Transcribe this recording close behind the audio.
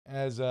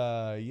as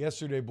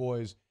yesterday,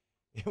 boys,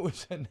 it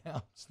was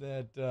announced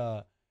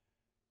that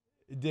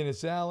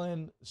Dennis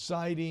Allen,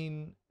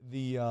 citing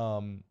the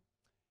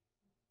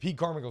Pete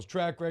Carmichael's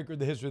track record,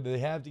 the history that they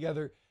have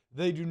together,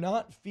 they do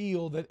not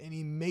feel that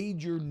any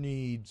major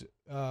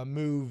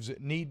moves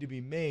need to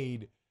be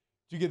made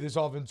to get this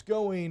offense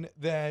going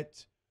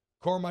that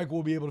Carmichael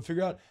will be able to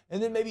figure out.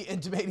 And then maybe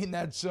intimating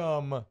that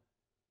some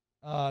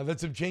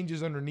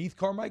changes underneath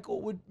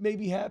Carmichael would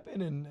maybe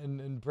happen,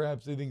 and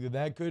perhaps they think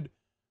that could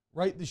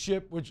right the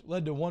ship, which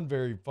led to one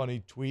very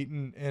funny tweet.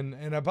 And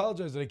I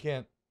apologize that I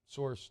can't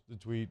source the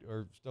tweet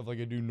or stuff like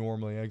I do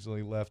normally. I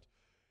accidentally left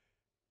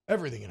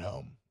everything at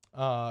home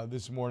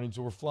this morning,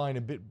 so we're flying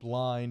a bit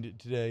blind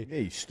today. Yeah,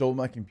 you stole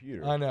my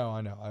computer. I know.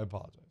 I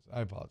apologize.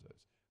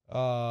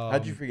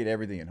 How'd you forget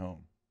everything at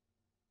home?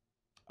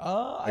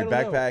 I Your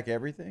don't backpack, know.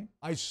 everything?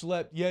 I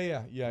slept.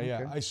 Yeah.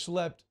 Okay. I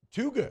slept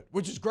too good,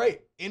 which is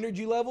great.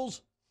 Energy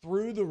levels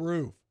through the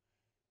roof.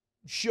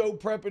 Show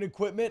prep and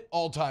equipment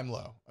all-time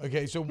low.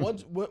 Okay, so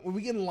once when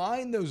we can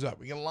line those up,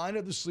 we can line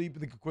up the sleep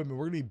and the equipment.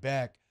 We're gonna be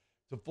back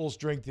to full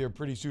strength here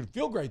pretty soon.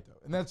 Feel great though,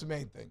 and that's the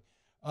main thing.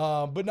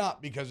 But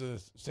not because of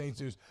the Saints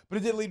news. But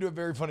it did lead to a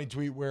very funny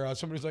tweet where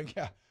somebody's like,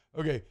 "Yeah,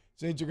 okay,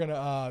 Saints are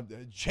gonna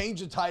change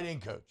the tight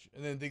end coach,"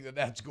 and then think that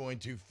that's going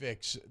to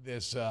fix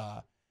this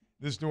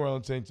New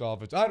Orleans Saints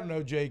offense. I don't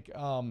know, Jake.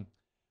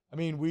 I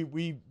mean,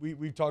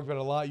 we've talked about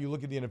it a lot. You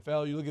look at the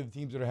NFL, you look at the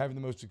teams that are having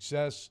the most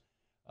success.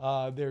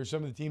 There are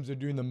some of the teams that are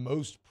doing the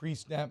most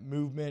pre-snap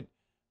movement,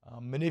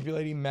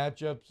 manipulating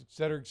matchups, et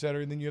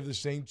cetera, and then you have the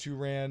Saints who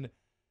ran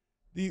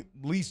the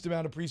least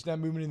amount of pre-snap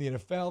movement in the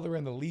NFL. They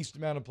ran the least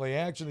amount of play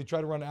action. They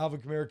try to run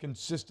Alvin Kamara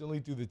consistently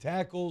through the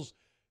tackles.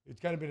 It's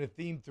kind of been a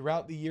theme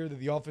throughout the year that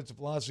the offensive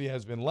velocity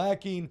has been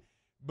lacking,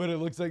 but it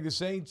looks like the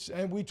Saints,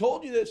 and we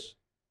told you this.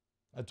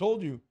 I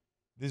told you.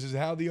 This is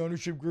how the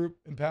ownership group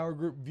and power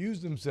group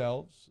views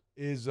themselves,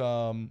 is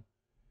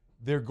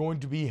they're going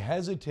to be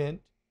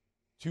hesitant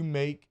to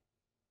make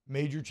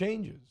major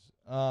changes.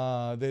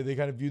 They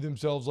kind of view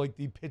themselves like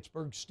the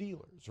Pittsburgh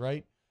Steelers,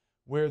 right?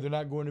 Where they're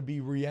not going to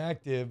be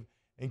reactive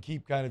and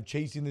keep kind of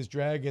chasing this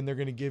dragon. They're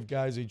going to give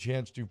guys a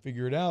chance to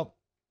figure it out.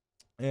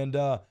 And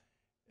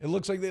it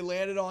looks like they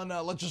landed on,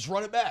 let's just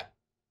run it back.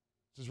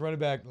 Just run it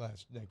back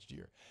next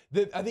year.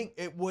 I think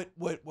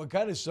what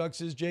kind of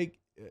sucks is, Jake,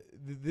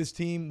 this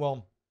team,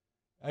 well,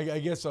 I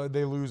guess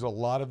they lose a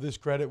lot of this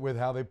credit with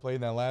how they played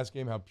in that last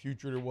game, how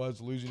putrid it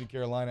was, losing to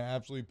Carolina,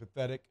 absolutely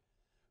pathetic.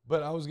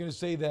 But I was going to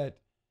say that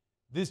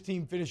this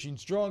team finishing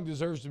strong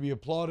deserves to be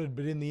applauded,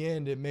 but in the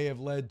end, it may have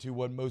led to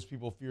what most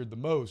people feared the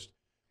most,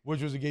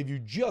 which was it gave you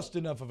just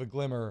enough of a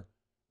glimmer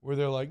where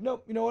they're like,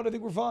 nope, you know what? I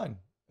think we're fine.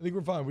 We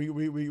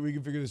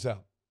can figure this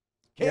out.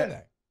 Can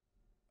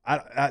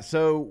they?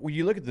 So when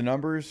you look at the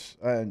numbers,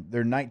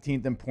 they're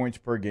 19th in points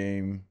per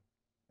game.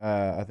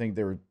 I think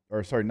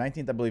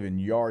 19th, I believe, in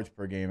yards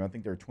per game. I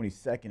think they're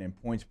 22nd in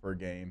points per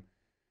game.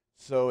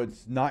 So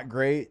it's not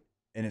great,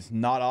 and it's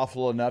not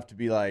awful enough to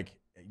be like,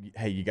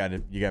 hey, you got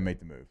to make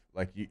the move.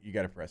 Like, you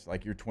got to press.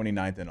 Like, you're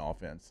 29th in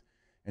offense.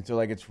 And so,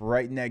 like, it's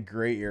right in that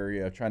gray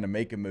area of trying to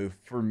make a move.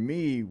 For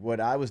me, what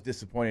I was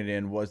disappointed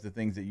in was the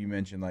things that you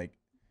mentioned, like,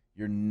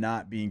 you're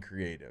not being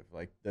creative.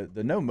 Like,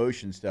 the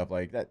no-motion stuff,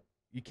 like that,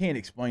 you can't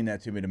explain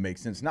that to me to make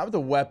sense. Not with the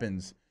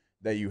weapons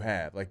that you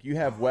have. Like, you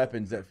have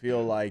weapons that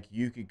feel like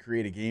you could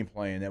create a game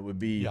plan that would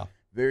be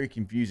very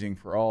confusing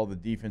for all the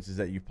defenses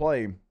that you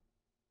play.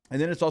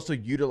 And then it's also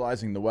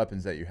utilizing the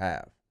weapons that you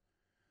have.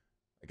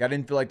 Like, I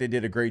didn't feel like they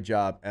did a great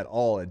job at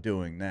all at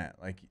doing that.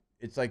 Like,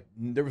 it's like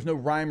there was no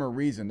rhyme or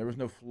reason. There was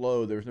no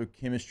flow. There was no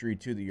chemistry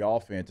to the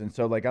offense. And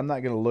so, like, I'm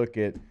not going to look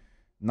at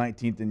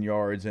 19th in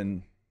yards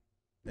and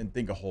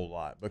think a whole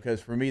lot, because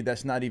for me,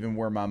 that's not even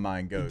where my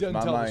mind goes. It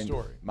doesn't tell the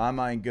story. My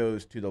mind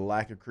goes to the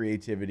lack of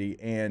creativity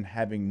and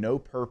having no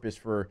purpose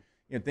for,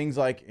 things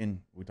like, and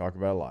we talk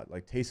about a lot,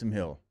 like Taysom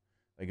Hill.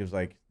 Like, it was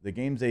like the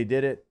games they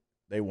did it,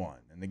 they won.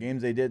 And the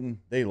games they didn't,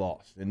 they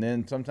lost. And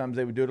then sometimes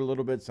they would do it a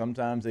little bit.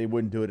 Sometimes they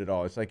wouldn't do it at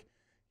all. It's like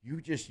you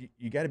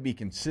got to be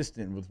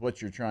consistent with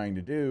what you're trying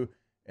to do.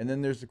 And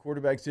then there's the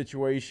quarterback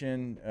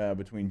situation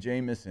between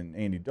Jameis and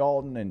Andy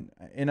Dalton.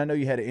 And I know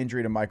you had an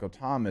injury to Michael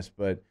Thomas,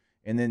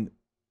 and then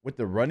with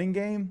the running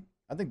game,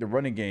 I think the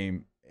running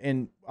game,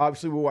 and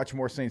obviously we'll watch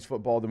more Saints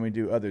football than we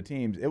do other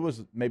teams, it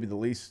was maybe the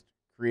least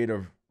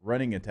creative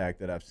running attack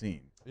that I've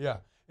seen. Yeah.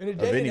 In a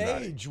day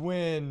and age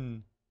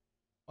when,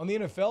 on the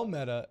NFL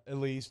meta at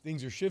least,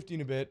 things are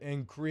shifting a bit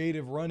and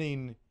creative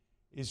running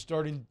is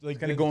starting, like,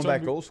 kind of going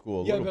back old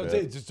school a little bit.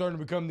 It's starting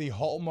to become the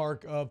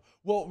hallmark of,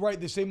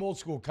 the same old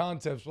school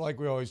concepts,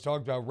 like we always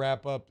talked about,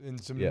 wrap up in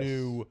some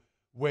new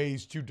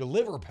ways to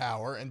deliver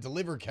power and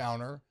deliver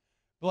counter.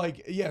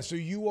 So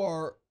you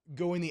are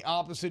going the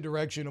opposite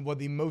direction of what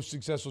the most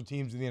successful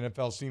teams in the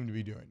NFL seem to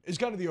be doing. It's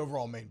kind of the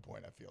overall main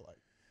point, I feel like.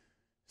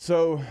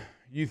 So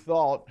you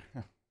thought,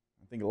 I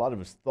think a lot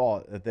of us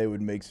thought that they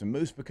would make some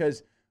moves,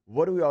 because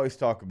what do we always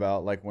talk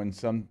about? Like, when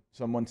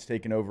someone's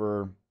taken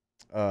over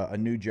a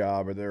new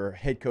job, or they're a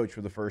head coach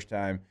for the first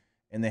time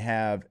and they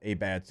have a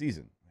bad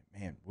season.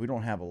 Like, man, we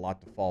don't have a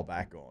lot to fall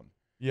back on.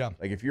 Yeah.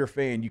 Like if you're a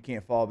fan, you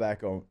can't fall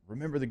back on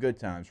remember the good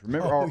times.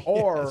 Remember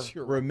Yes,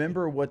 you're right.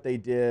 remember what they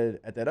did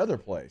at that other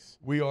place.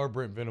 We are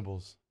Brent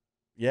Venables.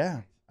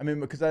 Yeah. I mean,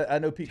 because I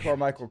know Pete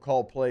Carmichael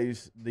called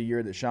plays the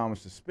year that Sean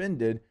was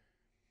suspended,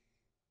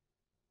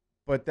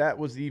 but that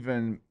was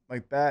even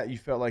like that. You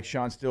felt like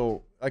Sean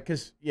still like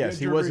because yes,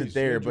 he wasn't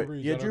there, but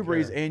yeah, Drew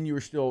Brees, and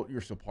you're still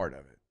part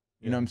of it.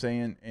 You know what I'm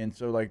saying? And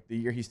so like the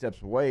year he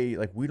steps away,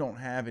 like we don't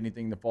have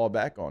anything to fall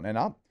back on. And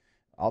I'll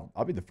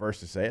be the first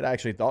to say it. I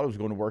actually thought it was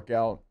going to work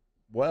out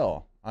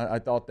well. I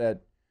thought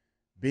that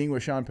being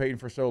with Sean Payton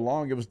for so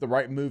long, it was the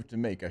right move to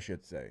make, I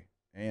should say.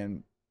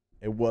 And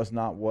it was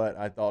not what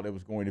I thought it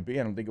was going to be.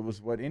 I don't think it was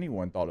what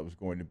anyone thought it was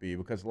going to be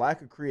because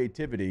lack of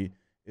creativity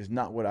is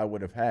not what I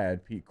would have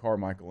had Pete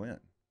Carmichael in.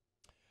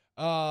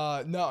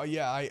 No,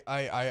 yeah,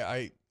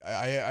 I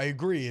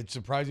agree. It's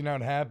surprising how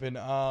it happened.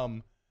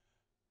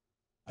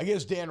 I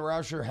guess Dan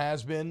Rauscher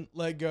has been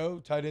let go,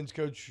 tight ends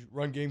coach,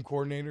 run game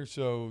coordinator.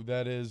 So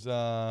that is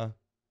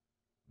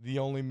the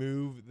only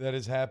move that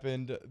has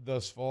happened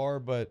thus far.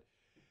 But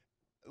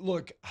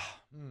look,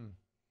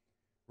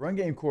 run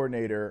game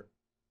coordinator,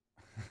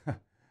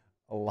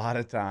 a lot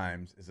of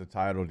times is a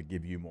title to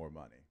give you more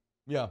money.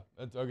 Yeah,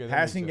 that's okay.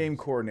 Passing game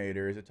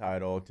coordinator is a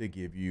title to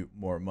give you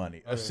more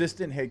money. Okay.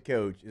 Assistant head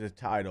coach is a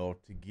title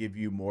to give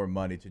you more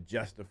money, to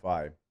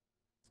justify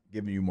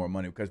giving you more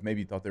money because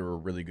maybe you thought they were a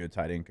really good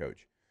tight end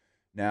coach.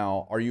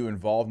 Now, are you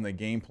involved in the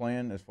game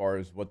plan as far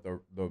as what the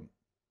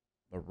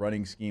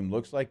running scheme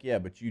looks like? Yeah,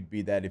 but you'd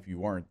be that if you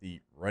weren't the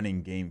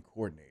running game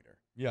coordinator.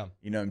 Yeah.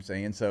 You know what I'm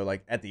saying? So,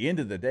 like, at the end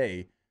of the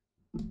day,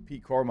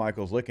 Pete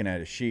Carmichael's looking at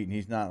his sheet, and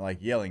he's not, like,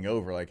 yelling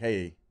over, like,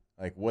 hey,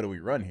 like, what do we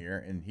run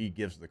here? And he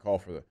gives the call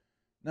for the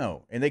 –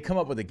 no. And they come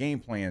up with a game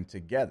plan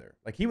together.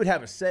 Like, he would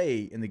have a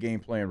say in the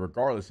game plan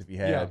regardless if he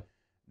had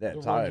that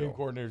the title. Run game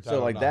coordinator title.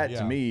 So, like, that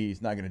to me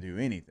is not going to do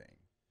anything.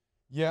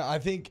 Yeah, I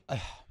think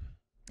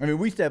I mean,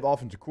 we used to have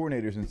offensive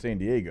coordinators in San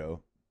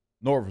Diego.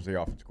 Norv was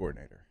the offensive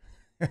coordinator.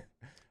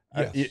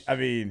 Yes. I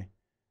mean,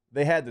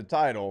 they had the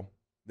title,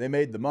 they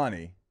made the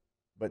money,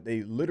 but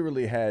they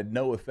literally had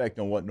no effect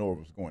on what Norv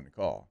was going to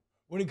call.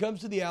 When it comes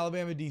to the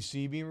Alabama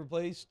DC being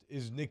replaced,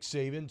 is Nick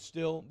Saban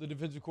still the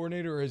defensive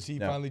coordinator, or has he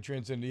finally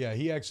transcended? Yeah,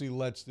 he actually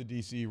lets the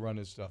DC run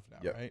his stuff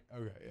now, right?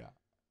 Okay, yeah.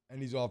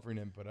 And he's offering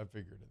input, I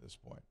figured, at this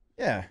point.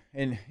 Yeah,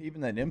 and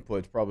even that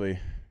input's probably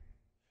 –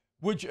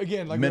 which,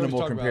 again, like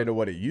minimal compared to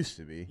what it used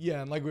to be.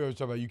 Yeah, and like we always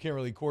talk about, you can't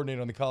really coordinate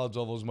on the college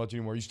level as much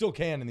anymore. You still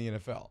can in the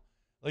NFL.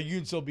 Like, you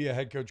can still be a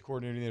head coach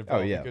coordinator in the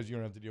NFL because you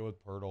don't have to deal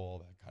with Pirtle, all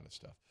that kind of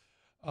stuff.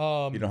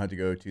 You don't have to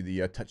go to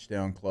the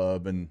touchdown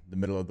club in the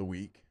middle of the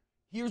week.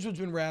 Here's what's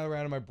been rattling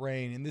around in my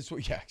brain, and this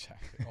way, yeah,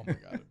 exactly. Oh, my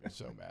God, I'd be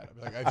so mad. I'd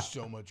be like, I have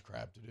so much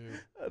crap to do.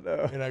 I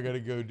know. And I got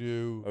to go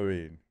do. I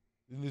mean.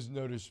 And there's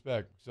no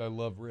disrespect because I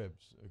love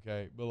ribs,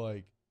 okay? But,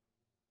 like,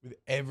 with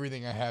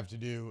everything I have to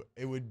do,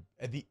 it would,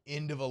 at the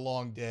end of a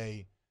long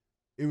day,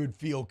 it would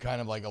feel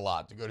kind of like a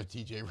lot to go to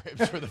TJ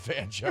Ribs for the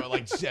fan show at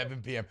like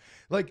 7 p.m.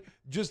 Like,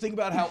 just think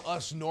about how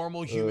us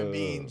normal human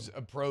beings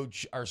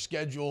approach our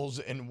schedules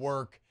and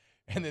work,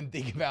 and then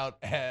think about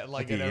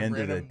like at a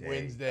random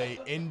Wednesday,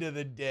 end of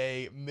the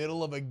day,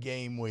 middle of a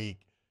game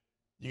week,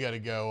 you got to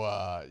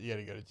go to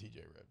TJ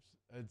Ribs.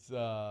 It's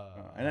I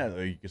know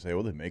you can say,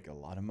 well, they make a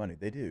lot of money.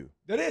 They do.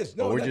 That is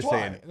no. That's why.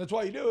 Saying, that's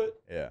why you do it.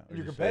 Yeah, and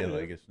you're competitive.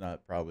 Saying, like it's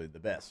not probably the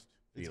best.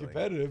 It's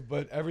competitive,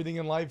 but everything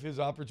in life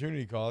is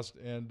opportunity cost,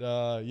 and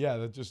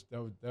that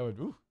would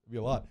be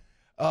a lot.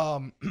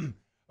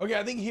 Okay,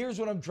 I think here's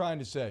what I'm trying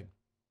to say.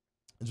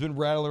 It's been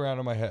rattling around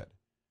in my head.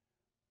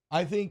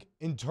 I think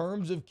in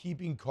terms of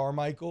keeping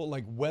Carmichael,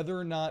 like whether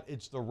or not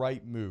it's the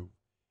right move,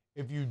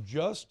 if you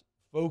just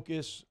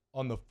focus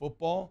on the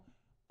football,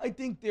 I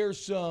think there's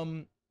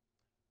some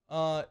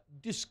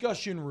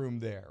discussion room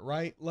there,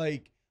 right?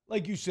 Like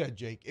you said,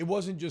 Jake, it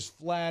wasn't just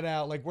flat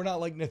out, like we're not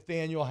like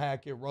Nathaniel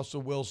Hackett,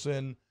 Russell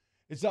Wilson.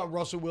 It's not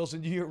Russell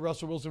Wilson. Do you hear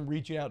Russell Wilson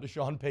reaching out to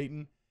Sean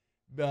Payton,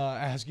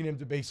 asking him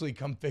to basically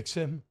come fix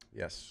him?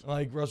 Yes.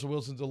 Like Russell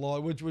Wilson's a law,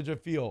 which I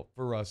feel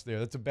for us there.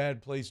 That's a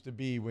bad place to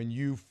be when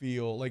you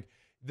feel like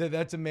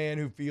that's a man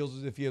who feels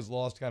as if he has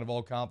lost kind of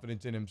all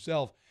confidence in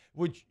himself,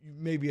 which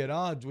may be at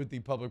odds with the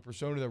public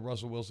persona that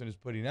Russell Wilson is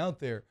putting out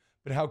there.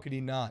 But how could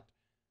he not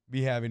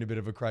be having a bit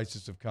of a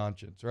crisis of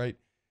conscience, right?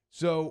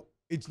 So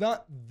it's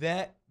not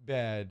that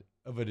bad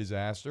of a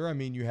disaster. I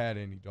mean, you had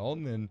Andy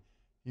Dalton, and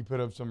he put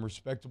up some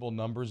respectable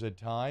numbers at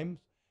times.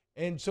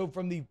 And so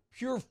from the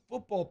pure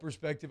football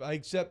perspective, I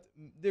accept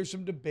there's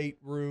some debate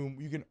room.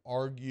 You can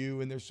argue,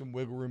 and there's some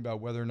wiggle room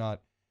about whether or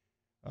not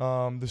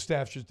the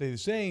staff should stay the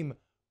same.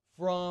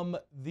 From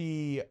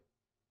the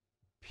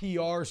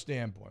PR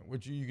standpoint,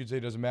 which you could say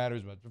doesn't matter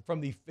as much, but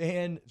from the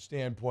fan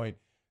standpoint,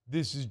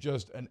 this is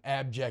just an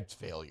abject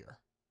failure.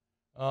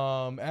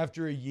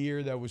 After a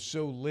year that was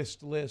so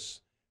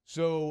listless,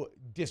 so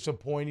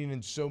disappointing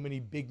in so many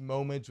big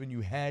moments when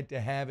you had to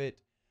have it,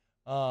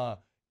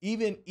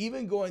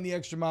 even going the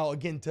extra mile,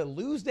 again, to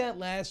lose that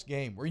last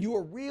game where you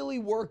were really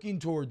working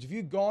towards, if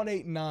you'd gone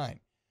 8-9,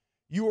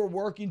 you were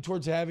working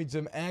towards having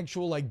some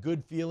actual like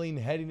good feeling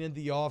heading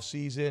into the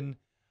offseason.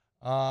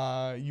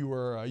 You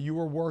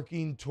were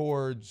working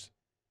towards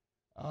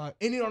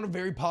ending on a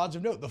very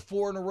positive note. The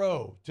 4 in a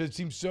row. It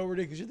seems so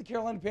ridiculous. You're the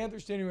Carolina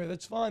Panthers standing there.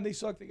 That's fine. They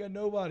suck. They got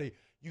nobody.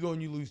 You go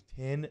and you lose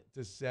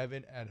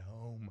 10-7 at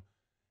home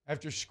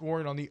after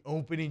scoring on the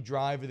opening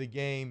drive of the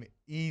game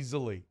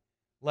easily.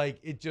 Like,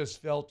 it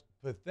just felt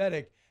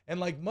pathetic. And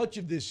like much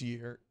of this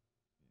year,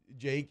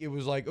 Jake, it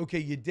was like, okay,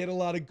 you did a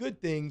lot of good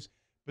things,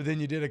 but then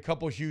you did a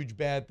couple huge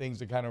bad things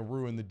that kind of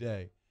ruined the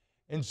day.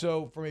 And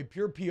so from a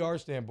pure PR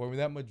standpoint, when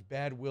that much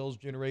bad will is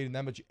generated and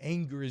that much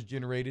anger is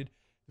generated,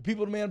 the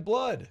people demand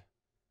blood.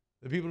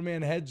 The people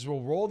demand heads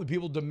will roll. The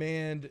people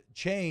demand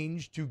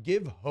change to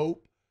give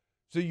hope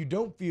so you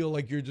don't feel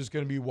like you're just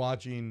going to be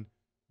watching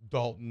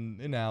Dalton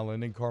and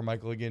Allen and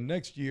Carmichael again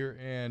next year.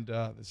 And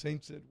the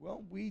Saints said,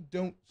 well, we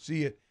don't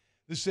see it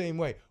the same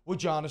way,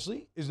 which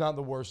honestly is not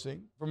the worst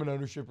thing from an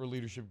ownership or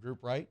leadership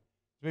group, right?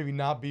 Maybe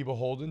not be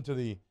beholden to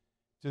the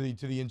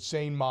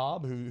insane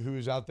mob who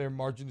is out there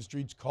marching the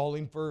streets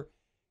calling for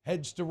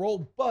heads to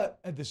roll. But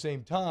at the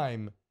same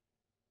time,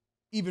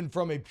 even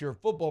from a pure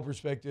football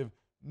perspective,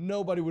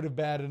 nobody would have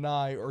batted an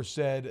eye or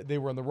said they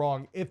were in the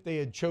wrong if they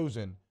had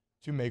chosen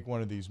to make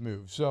one of these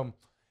moves. So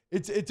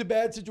it's a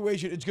bad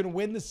situation. It's going to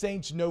win the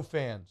Saints, no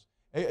fans.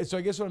 So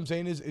I guess what I'm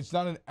saying is it's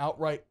not an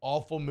outright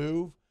awful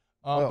move,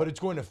 but it's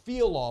going to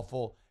feel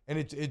awful. And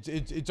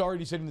it's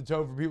already setting the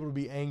tone for people to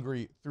be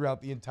angry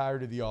throughout the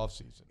entirety of the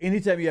offseason.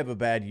 Anytime you have a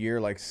bad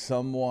year, like,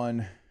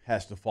 someone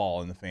has to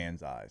fall in the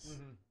fans' eyes.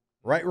 Mm-hmm.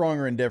 Right, wrong,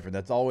 or indifferent.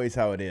 That's always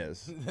how it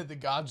is. The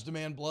gods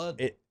demand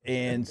blood.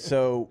 And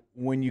so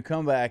when you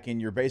come back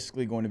and you're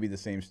basically going to be the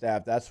same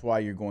staff, that's why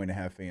you're going to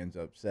have fans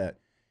upset.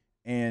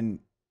 And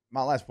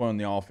my last point on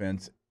the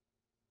offense,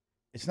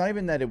 it's not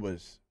even that it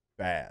was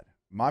bad.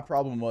 My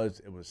problem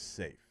was it was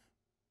safe.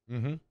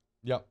 Mm-hmm.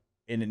 Yep.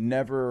 And it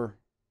never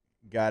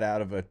got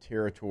out of a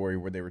territory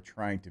where they were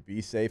trying to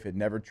be safe. It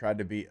never tried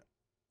to be,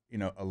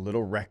 a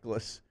little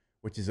reckless,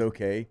 which is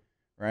okay,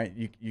 right?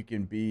 You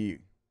can be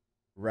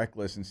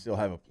reckless and still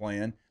have a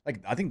plan.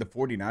 Like, I think the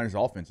 49ers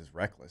offense is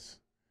reckless.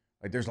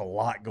 Like, there's a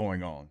lot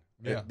going on.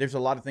 Yeah. There's a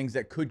lot of things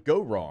that could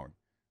go wrong,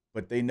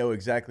 but they know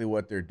exactly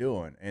what they're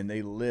doing, and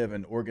they live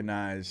in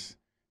organized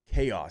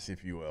chaos,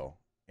 if you will.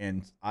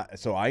 And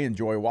so I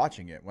enjoy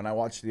watching it. When I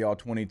watch the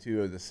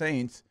all-22 of the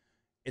Saints,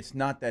 it's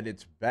not that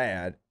it's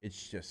bad.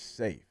 It's just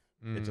safe.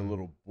 It's a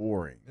little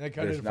boring. And that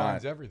kind of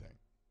defines everything.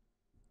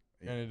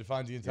 And it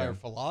defines the entire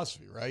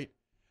philosophy, right?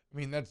 I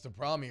mean, that's the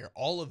problem here.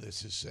 All of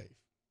this is safe.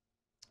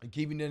 And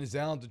keeping Dennis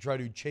Allen to try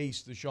to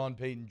chase the Sean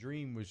Payton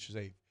dream was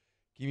safe.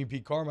 Keeping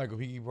Pete Carmichael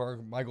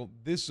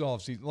this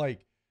offseason,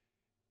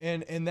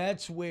 and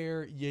that's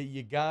where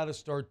you got to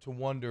start to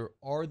wonder: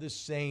 are the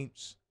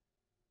Saints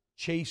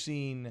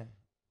chasing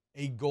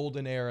a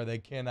golden era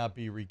that cannot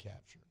be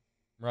recaptured?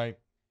 Right?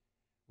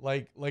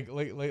 Like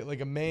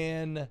a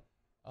man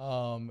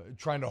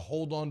trying to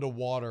hold on to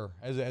water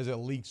as it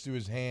leaks through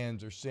his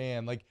hands or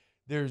sand. Like,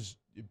 there's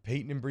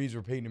Peyton and Breeze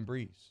or Peyton and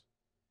Breeze.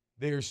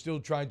 They are still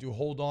trying to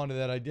hold on to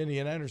that identity,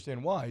 and I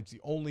understand why. It's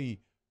the only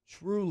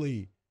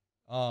truly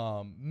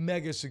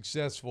mega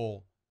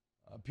successful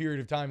period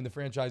of time in the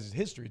franchise's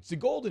history. It's the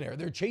golden era.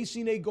 They're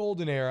chasing a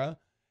golden era,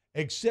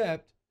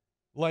 except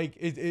like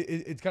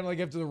it's kind of like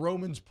after the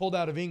Romans pulled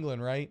out of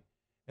England, right?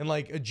 And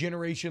like a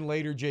generation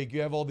later, Jake,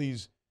 you have all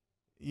these,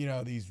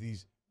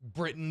 these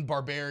Britain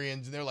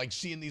barbarians, and they're like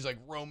seeing these like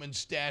Roman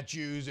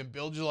statues and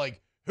buildings. Like,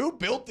 who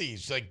built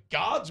these? Like,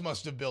 gods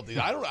must have built these.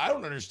 I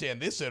don't understand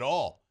this at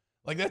all.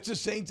 Like, that's the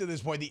Saints at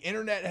this point. The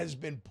internet has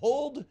been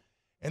pulled,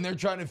 and they're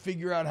trying to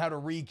figure out how to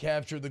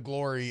recapture the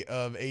glory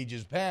of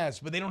ages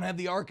past, but they don't have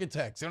the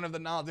architects. They don't have the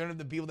knowledge. They don't have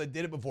the people that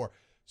did it before.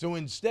 So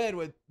instead,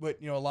 what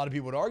a lot of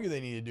people would argue they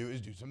need to do is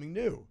do something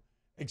new,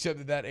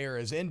 except that era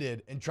has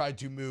ended, and try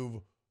to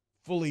move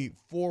fully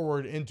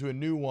forward into a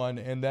new one,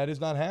 and that is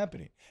not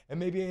happening. And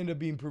maybe I end up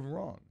being proven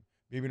wrong.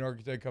 Maybe an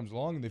architect comes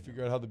along and they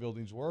figure out how the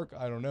buildings work.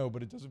 I don't know,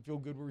 but it doesn't feel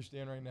good where we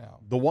stand right now.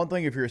 The one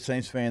thing, if you're a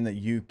Saints fan, that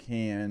you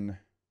can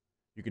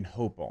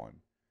hope on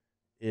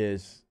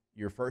is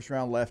your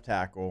first-round left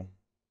tackle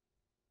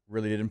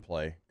really didn't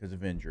play because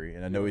of injury.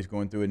 And I know he's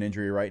going through an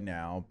injury right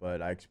now,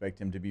 but I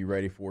expect him to be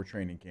ready for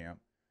training camp.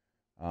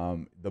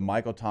 The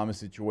Michael Thomas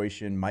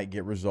situation might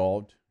get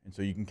resolved, and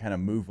so you can kind of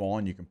move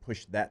on. You can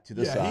push that to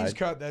the side. Yeah, he's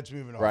cut. That's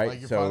moving on. Right?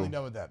 Like, you're finally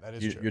done with that. That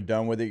is true. You're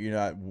done with it. You're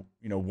not,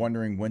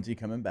 wondering when's he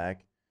coming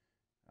back.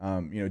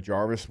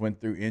 Jarvis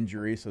went through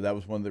injury, so that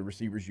was one of the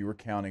receivers you were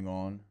counting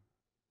on.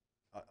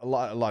 A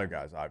lot of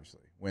guys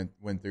obviously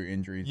went through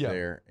injuries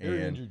there,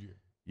 very injured year,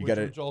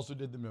 which also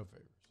did them no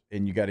favors.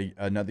 And you got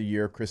another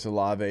year, Chris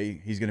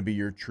Olave. He's going to be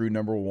your true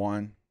number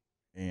one,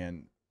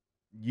 and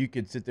you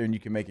could sit there and you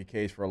can make a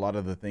case for a lot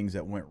of the things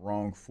that went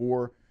wrong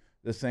for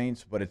the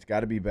Saints, but it's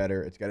got to be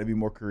better. It's got to be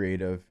more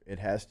creative. It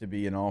has to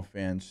be an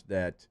offense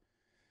that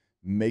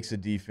makes a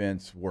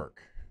defense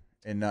work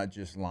and not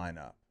just line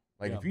up.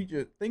 Like, if you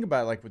just think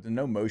about it, like with the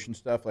no motion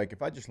stuff, like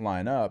if I just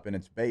line up and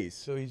it's base.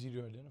 So easy to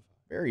identify.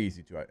 Very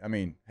easy to. I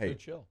mean, hey, so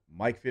chill.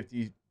 Mike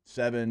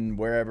 57,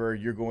 wherever,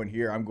 you're going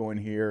here, I'm going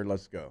here,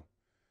 let's go.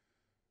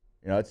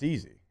 It's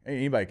easy.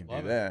 Anybody can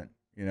do that,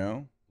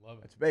 Love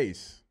it. That's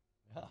base.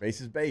 Yeah.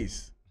 Base is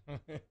base.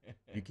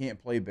 You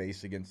can't play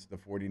base against the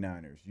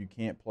 49ers. You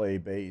can't play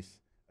base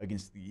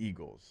against the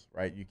Eagles,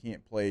 right? You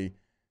can't play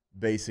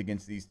base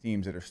against these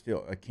teams that are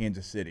still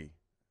Kansas City.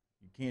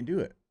 You can't do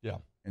it. Yeah.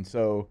 And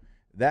so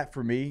that,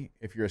 for me,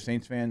 if you're a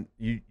Saints fan,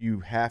 you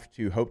have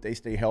to hope they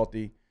stay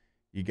healthy.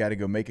 You got to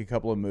go make a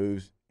couple of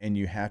moves, and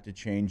you have to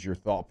change your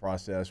thought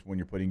process when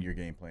you're putting your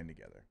game plan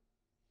together.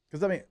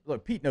 Because, I mean,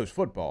 look, Pete knows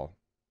football.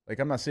 Like,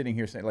 I'm not sitting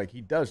here saying, like,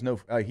 he does know.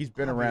 He's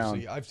been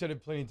Obviously, around. I've said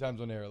it plenty of times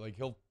on air. Like,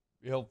 he'll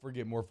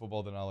forget more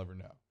football than I'll ever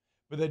know.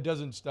 But that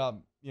doesn't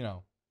stop, it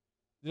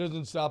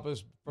doesn't stop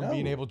us from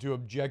being able to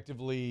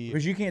objectively.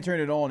 Because you can't turn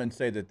it on and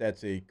say that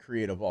that's a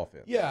creative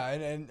offense. Yeah,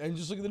 and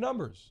just look at the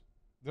numbers.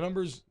 The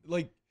numbers,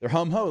 like, they're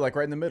hum-ho, like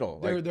right in the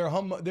middle.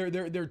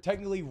 They're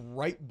technically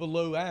right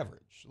below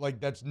average. Like,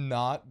 that's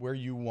not where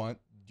you want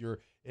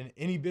in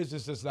any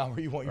business, that's not where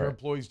you want your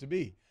employees to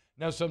be.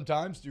 Now,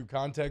 sometimes through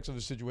context of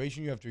a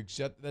situation, you have to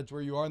accept that that's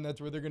where you are and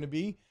that's where they're going to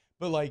be.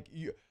 But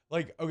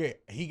okay,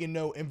 he can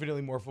know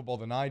infinitely more football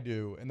than I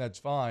do, and that's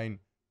fine.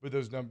 But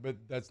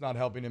that's not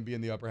helping him be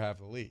in the upper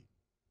half of the league,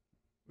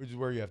 which is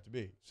where you have to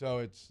be. So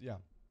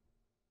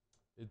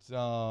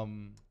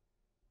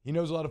he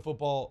knows a lot of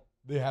football.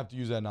 They have to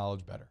use that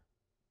knowledge better.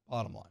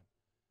 Bottom line.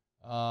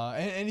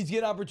 And he's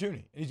getting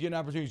opportunity.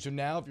 So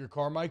now, if you're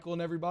Carmichael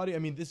and everybody, I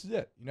mean, this is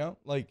it.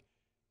 Like,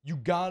 you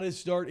got to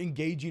start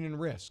engaging in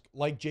risk,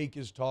 like Jake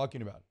is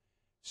talking about.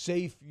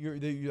 Safe.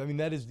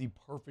 That is the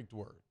perfect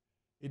word.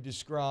 It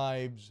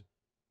describes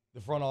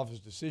the front office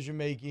decision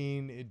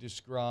making. It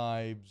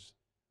describes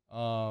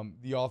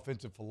the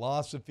offensive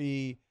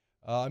philosophy.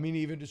 It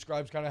even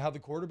describes kind of how the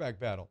quarterback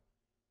battle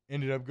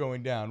ended up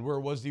going down, where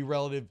it was the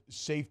relative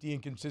safety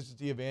and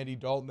consistency of Andy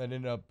Dalton that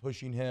ended up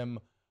pushing him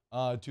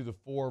to the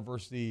 4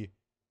 versus the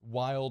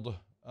wildness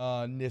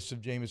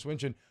of Jameis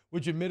Winston,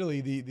 which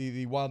admittedly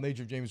the wild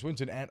nature of Jameis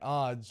Winston at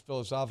odds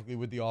philosophically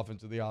with the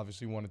offense that they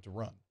obviously wanted to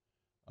run.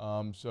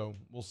 So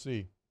we'll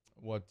see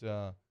what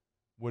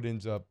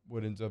ends up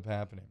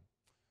happening.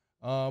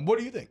 What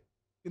do you think?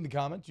 In the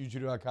comments,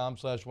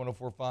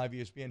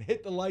 youtube.com/1045ESPN.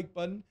 Hit the like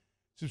button.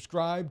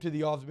 Subscribe to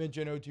the Off the Bench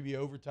and OTB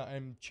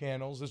Overtime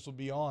channels. This will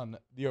be on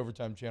the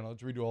Overtime channel.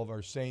 Let's redo all of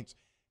our Saints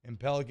and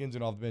Pelicans,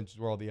 and Off the Bench is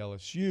where all the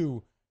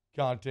LSU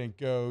content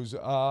goes.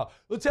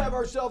 Let's have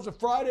ourselves a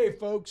Friday,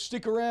 folks.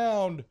 Stick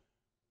around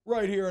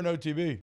right here on OTB.